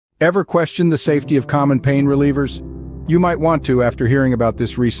Ever questioned the safety of common pain relievers? You might want to after hearing about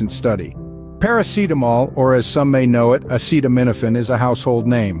this recent study. Paracetamol, or as some may know it, acetaminophen, is a household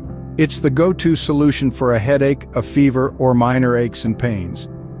name. It's the go-to solution for a headache, a fever, or minor aches and pains.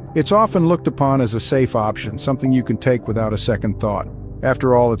 It's often looked upon as a safe option, something you can take without a second thought.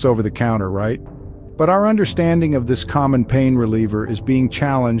 After all, it's over the counter, right? But our understanding of this common pain reliever is being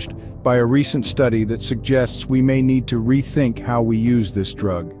challenged by a recent study that suggests we may need to rethink how we use this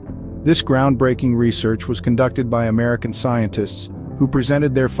drug. This groundbreaking research was conducted by American scientists who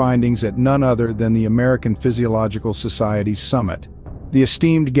presented their findings at none other than the American Physiological Society's Summit. The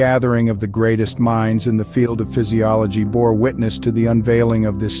esteemed gathering of the greatest minds in the field of physiology bore witness to the unveiling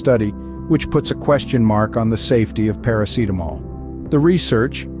of this study, which puts a question mark on the safety of paracetamol. The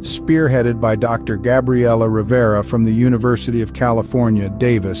research, spearheaded by Dr. Gabriela Rivera from the University of California,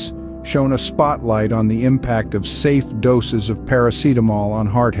 Davis, shone a spotlight on the impact of safe doses of paracetamol on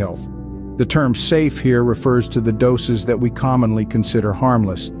heart health. The term safe here refers to the doses that we commonly consider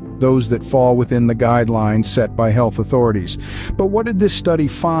harmless, those that fall within the guidelines set by health authorities. But what did this study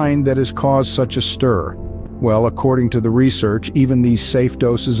find that has caused such a stir? Well, according to the research, even these safe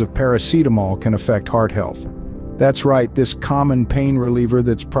doses of paracetamol can affect heart health. That's right, this common pain reliever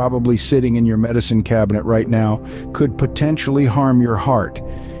that's probably sitting in your medicine cabinet right now could potentially harm your heart.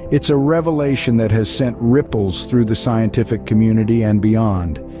 It's a revelation that has sent ripples through the scientific community and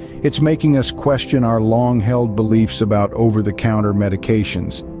beyond. It's making us question our long-held beliefs about over-the-counter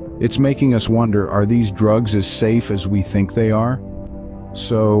medications. It's making us wonder, are these drugs as safe as we think they are?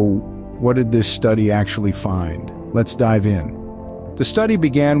 So, what did this study actually find? Let's dive in. The study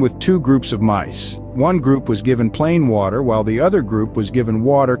began with two groups of mice. One group was given plain water, while the other group was given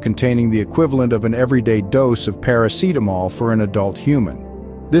water containing the equivalent of an everyday dose of paracetamol for an adult human.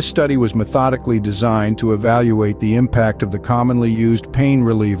 This study was methodically designed to evaluate the impact of the commonly used pain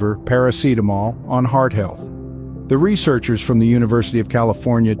reliever, paracetamol, on heart health. The researchers from the University of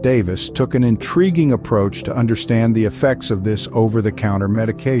California, Davis, took an intriguing approach to understand the effects of this over-the-counter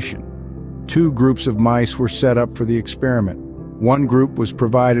medication. Two groups of mice were set up for the experiment. One group was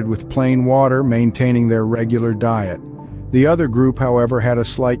provided with plain water, maintaining their regular diet. The other group, however, had a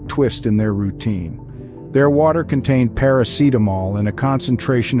slight twist in their routine. Their water contained paracetamol in a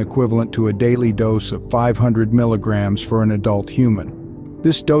concentration equivalent to a daily dose of 500 milligrams for an adult human.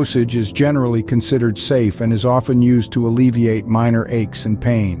 This dosage is generally considered safe and is often used to alleviate minor aches and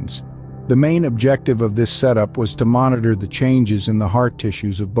pains. The main objective of this setup was to monitor the changes in the heart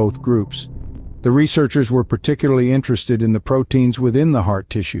tissues of both groups. The researchers were particularly interested in the proteins within the heart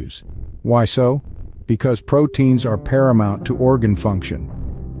tissues. Why so? Because proteins are paramount to organ function.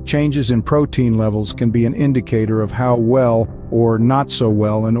 Changes in protein levels can be an indicator of how well or not so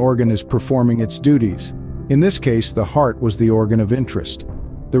well an organ is performing its duties. In this case, the heart was the organ of interest.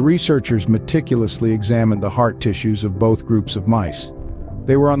 The researchers meticulously examined the heart tissues of both groups of mice.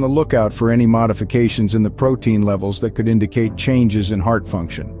 They were on the lookout for any modifications in the protein levels that could indicate changes in heart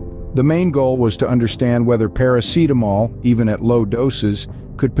function. The main goal was to understand whether paracetamol, even at low doses,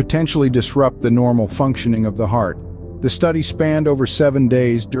 could potentially disrupt the normal functioning of the heart. The study spanned over 7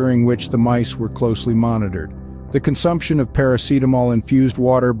 days, during which the mice were closely monitored. The consumption of paracetamol-infused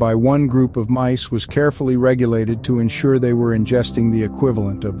water by one group of mice was carefully regulated to ensure they were ingesting the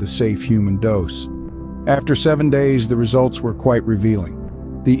equivalent of the safe human dose. After 7 days, the results were quite revealing.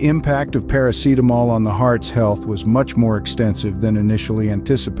 The impact of paracetamol on the heart's health was much more extensive than initially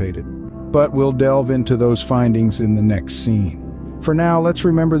anticipated. But we'll delve into those findings in the next scene. For now, let's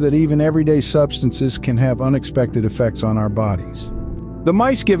remember that even everyday substances can have unexpected effects on our bodies. The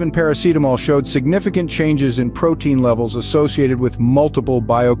mice given paracetamol showed significant changes in protein levels associated with multiple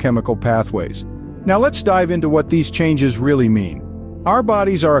biochemical pathways. Now let's dive into what these changes really mean. Our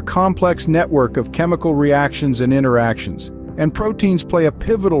bodies are a complex network of chemical reactions and interactions, and proteins play a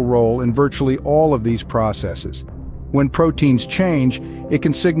pivotal role in virtually all of these processes. When proteins change, it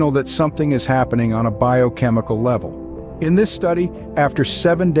can signal that something is happening on a biochemical level. In this study, after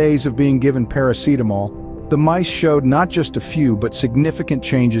 7 days of being given paracetamol, the mice showed not just a few but significant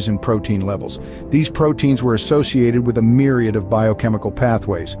changes in protein levels. These proteins were associated with a myriad of biochemical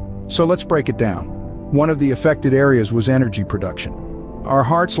pathways. So let's break it down. One of the affected areas was energy production. Our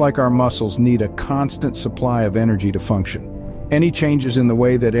hearts, like our muscles, need a constant supply of energy to function. Any changes in the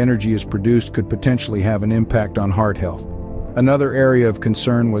way that energy is produced could potentially have an impact on heart health. Another area of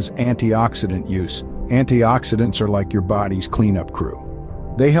concern was antioxidant use. Antioxidants are like your body's cleanup crew.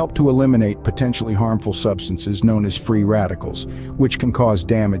 They help to eliminate potentially harmful substances known as free radicals, which can cause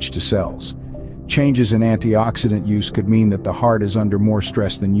damage to cells. Changes in antioxidant use could mean that the heart is under more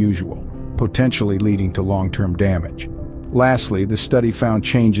stress than usual, potentially leading to long-term damage. Lastly, the study found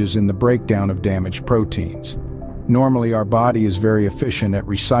changes in the breakdown of damaged proteins. Normally, our body is very efficient at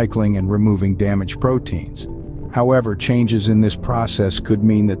recycling and removing damaged proteins. However, changes in this process could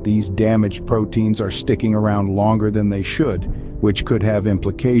mean that these damaged proteins are sticking around longer than they should, which could have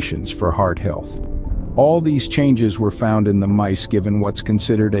implications for heart health. All these changes were found in the mice given what's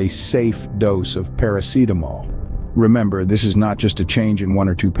considered a safe dose of paracetamol. Remember, this is not just a change in one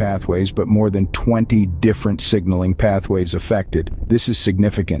or two pathways, but more than 20 different signaling pathways affected. This is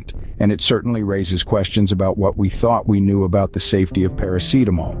significant, and it certainly raises questions about what we thought we knew about the safety of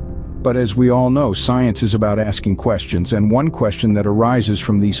paracetamol. But as we all know, science is about asking questions, and one question that arises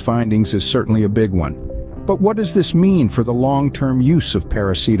from these findings is certainly a big one. But what does this mean for the long-term use of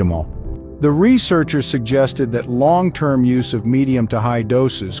paracetamol? The researchers suggested that long-term use of medium to high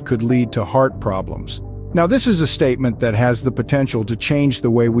doses could lead to heart problems. Now, this is a statement that has the potential to change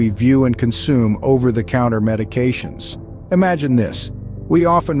the way we view and consume over-the-counter medications. Imagine this. We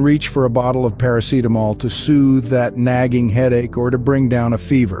often reach for a bottle of paracetamol to soothe that nagging headache or to bring down a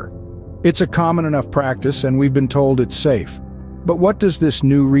fever. It's a common enough practice, and we've been told it's safe. But what does this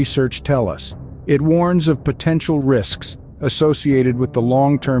new research tell us? It warns of potential risks associated with the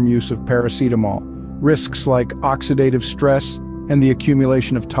long-term use of paracetamol, risks like oxidative stress and the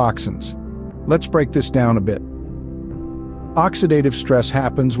accumulation of toxins. Let's break this down a bit. Oxidative stress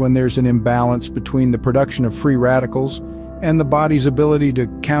happens when there's an imbalance between the production of free radicals and the body's ability to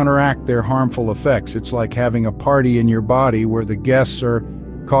counteract their harmful effects. It's like having a party in your body where the guests are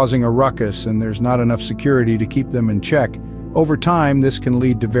causing a ruckus and there's not enough security to keep them in check. Over time, this can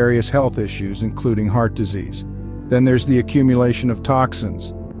lead to various health issues, including heart disease. Then there's the accumulation of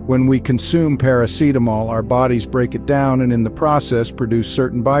toxins. When we consume paracetamol, our bodies break it down and in the process produce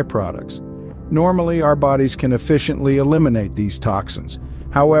certain byproducts. Normally, our bodies can efficiently eliminate these toxins.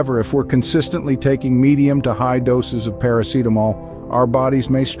 However, if we're consistently taking medium to high doses of paracetamol, our bodies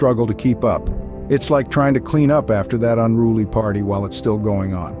may struggle to keep up. It's like trying to clean up after that unruly party while it's still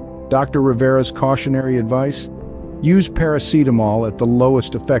going on. Dr. Rivera's cautionary advice? Use paracetamol at the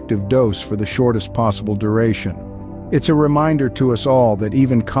lowest effective dose for the shortest possible duration. It's a reminder to us all that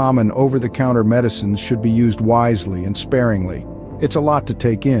even common over-the-counter medicines should be used wisely and sparingly. It's a lot to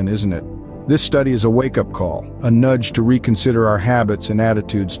take in, isn't it? This study is a wake-up call, a nudge to reconsider our habits and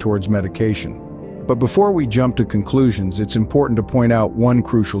attitudes towards medication. But before we jump to conclusions, it's important to point out one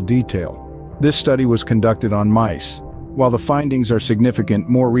crucial detail. This study was conducted on mice. While the findings are significant,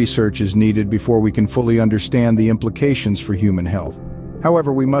 more research is needed before we can fully understand the implications for human health.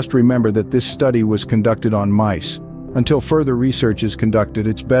 However, we must remember that this study was conducted on mice. Until further research is conducted,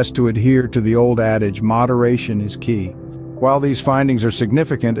 it's best to adhere to the old adage, moderation is key. While these findings are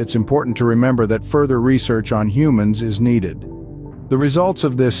significant, it's important to remember that further research on humans is needed. The results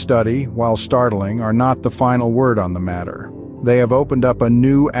of this study, while startling, are not the final word on the matter. They have opened up a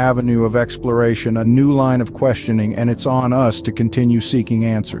new avenue of exploration, a new line of questioning, and it's on us to continue seeking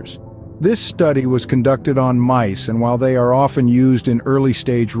answers. This study was conducted on mice, and while they are often used in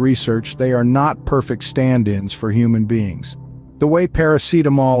early-stage research, they are not perfect stand-ins for human beings. The way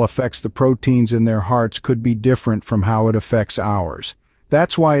paracetamol affects the proteins in their hearts could be different from how it affects ours.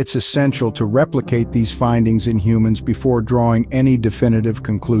 That's why it's essential to replicate these findings in humans before drawing any definitive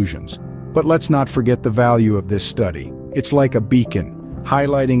conclusions. But let's not forget the value of this study. It's like a beacon,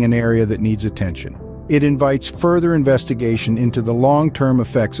 highlighting an area that needs attention. It invites further investigation into the long-term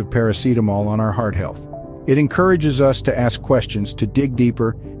effects of paracetamol on our heart health. It encourages us to ask questions, to dig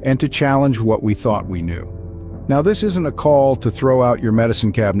deeper, and to challenge what we thought we knew. Now, this isn't a call to throw out your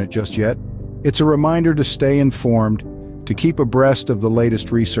medicine cabinet just yet. It's a reminder to stay informed, to keep abreast of the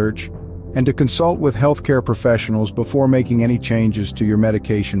latest research, and to consult with healthcare professionals before making any changes to your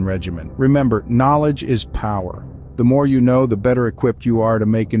medication regimen. Remember, knowledge is power. The more you know, the better equipped you are to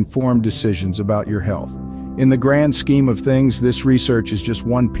make informed decisions about your health. In the grand scheme of things, this research is just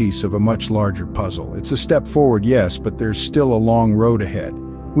one piece of a much larger puzzle. It's a step forward, yes, but there's still a long road ahead.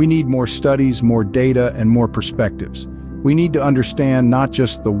 We need more studies, more data, and more perspectives. We need to understand not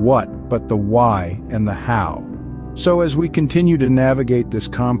just the what, but the why and the how. So as we continue to navigate this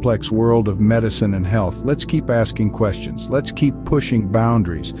complex world of medicine and health, let's keep asking questions. Let's keep pushing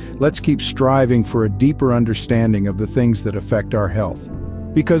boundaries. Let's keep striving for a deeper understanding of the things that affect our health.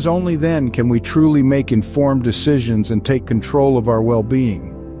 Because only then can we truly make informed decisions and take control of our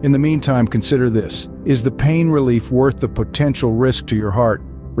well-being. In the meantime, consider this. Is the pain relief worth the potential risk to your heart?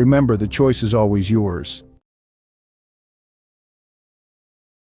 Remember, the choice is always yours.